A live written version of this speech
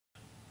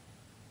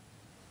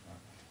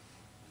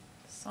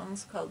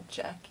song's called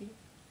Jackie.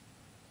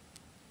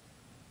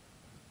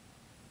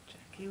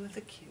 Jackie with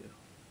a Q.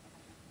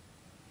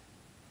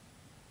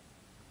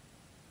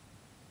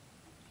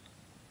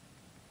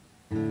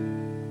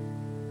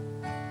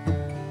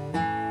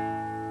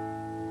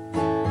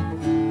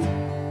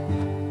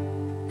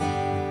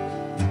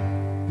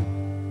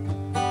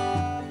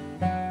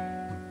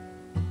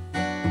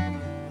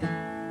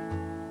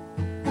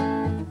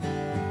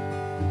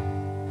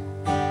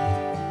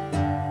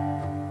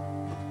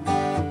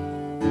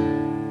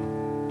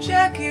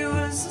 Jackie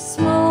was a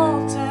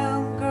small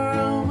town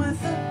girl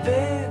with a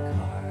big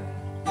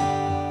heart.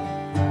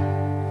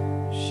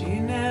 She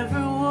never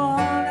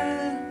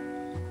wanted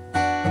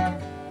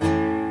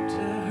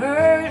to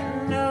hurt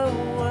no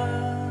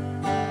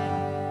one.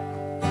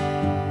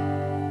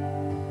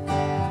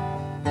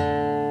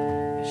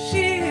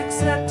 She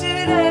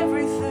accepted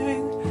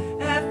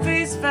everything at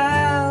face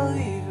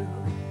value.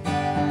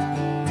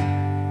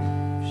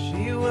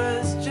 She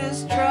was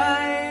just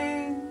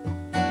trying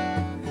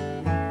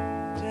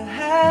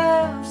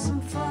have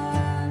some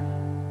fun.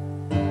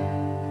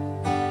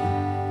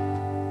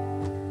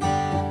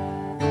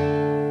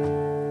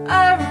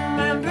 I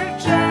remember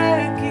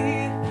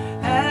Jackie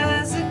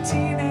as a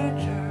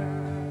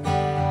teenager,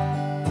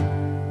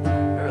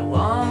 her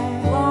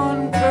long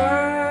blonde curls,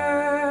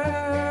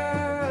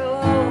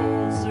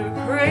 her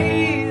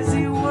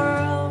crazy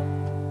world.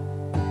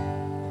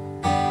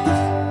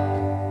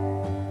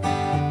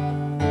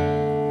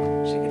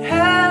 She could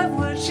have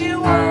what she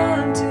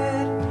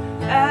wanted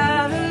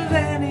out of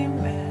any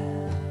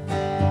man.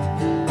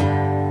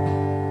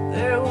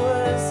 There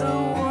was a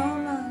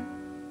woman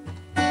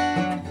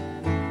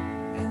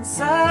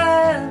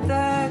inside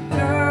that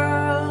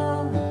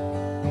girl,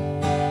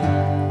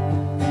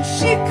 and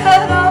she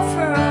cut off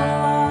her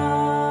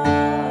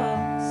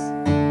locks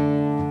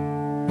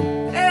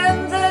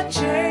and the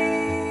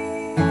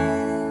chains.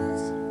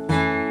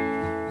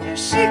 Yeah,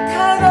 she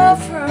cut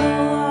off her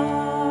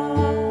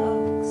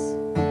locks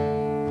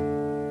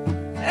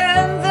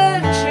and the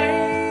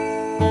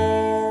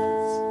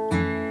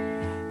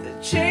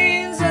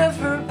chains of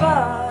her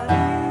body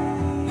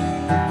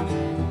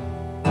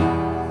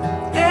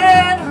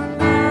and her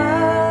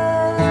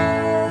mind.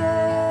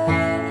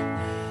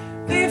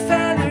 They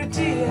found her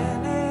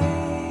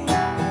DNA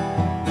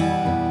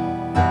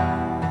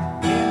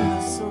in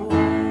the soil.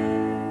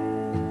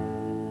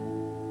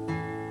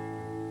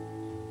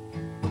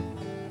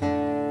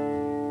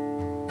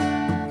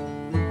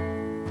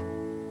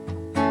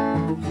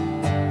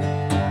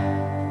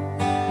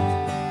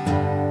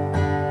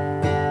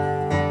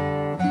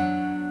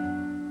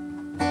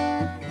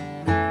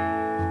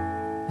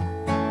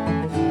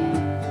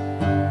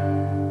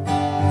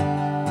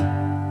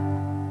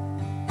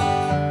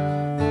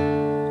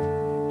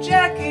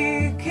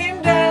 Jackie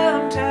came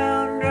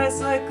downtown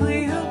dressed like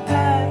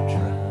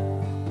Cleopatra.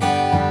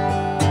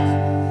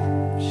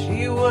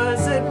 She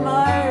was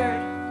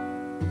admired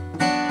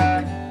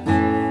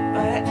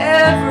by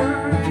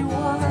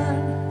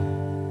everyone.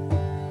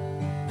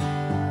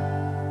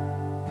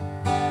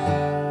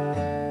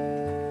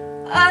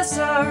 I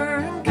saw her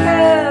and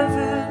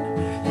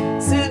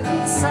Kevin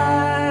sitting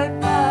side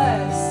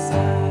by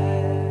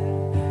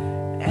side,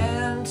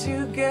 and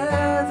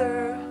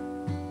together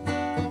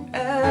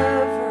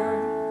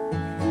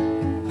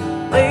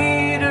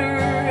later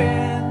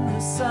in the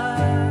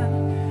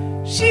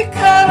sun. She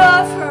cut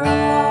off her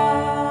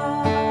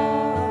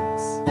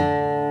locks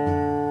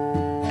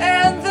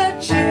and the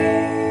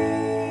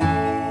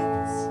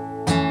chains.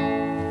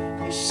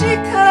 She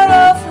cut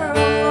off her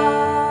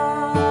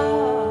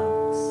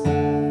locks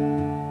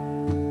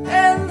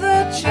and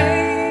the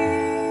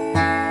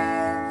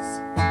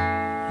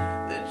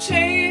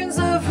chains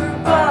of her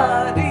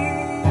body.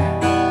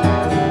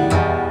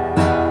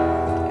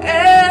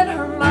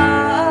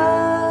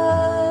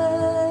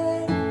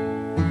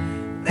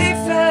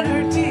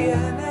 Her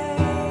DNA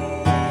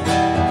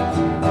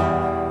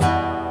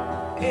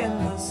in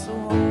the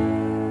soil.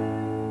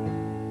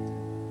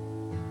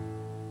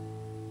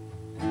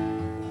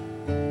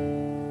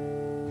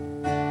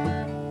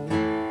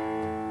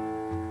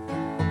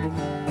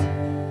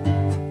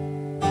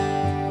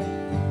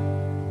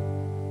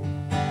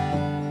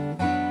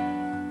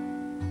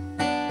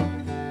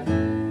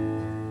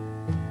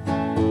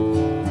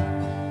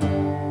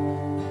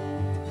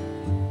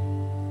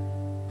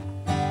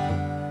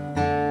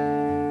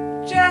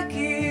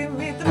 Jackie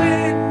made the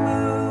big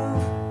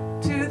move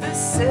to the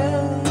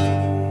city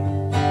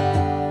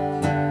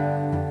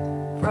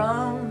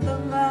from the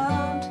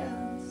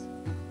mountains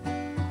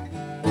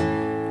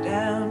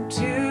down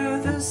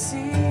to the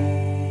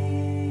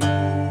sea.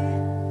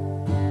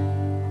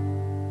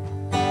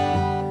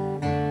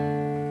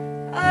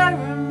 I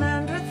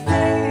remember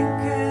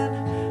thinking,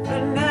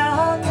 but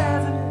now I'll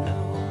never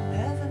know,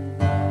 never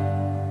know.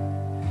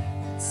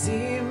 It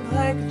seemed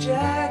like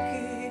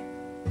Jackie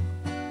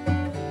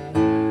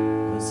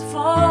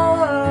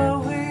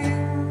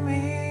following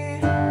me.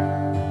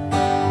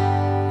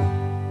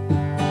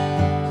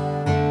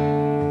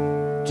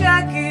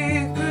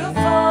 Jackie grew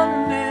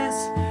fondness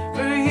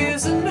for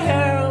using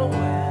heroin.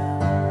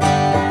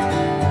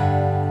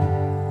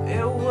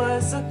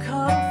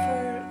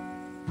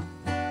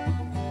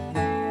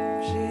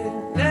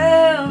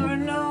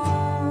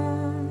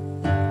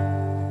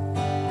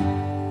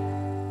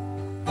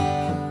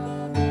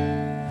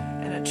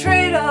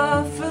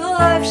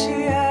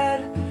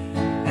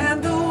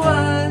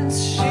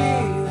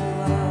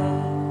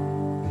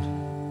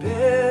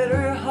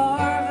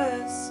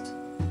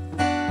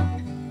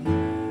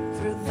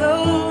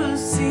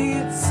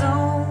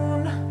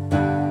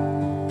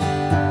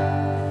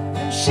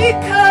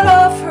 cut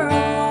off her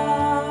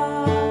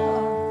locks,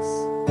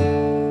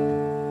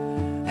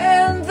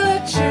 and the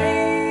chains.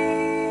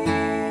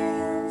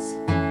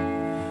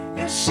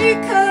 Yes, she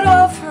cut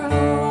off her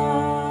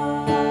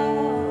locks,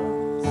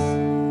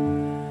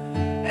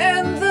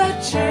 and the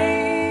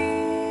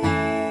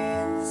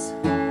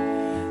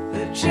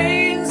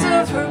chains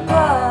of her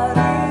body.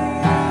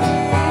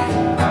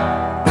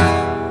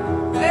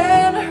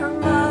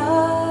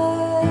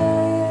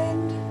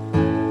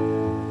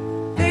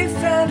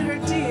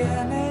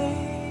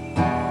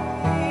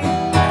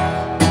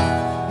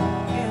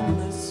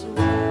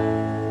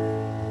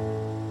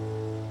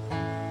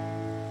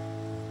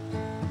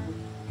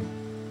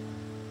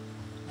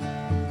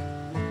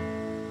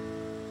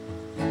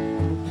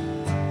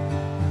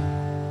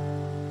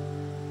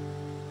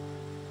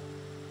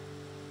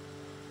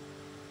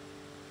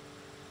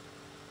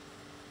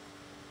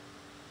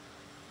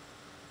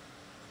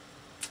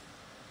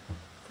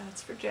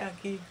 That's for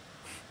Jackie.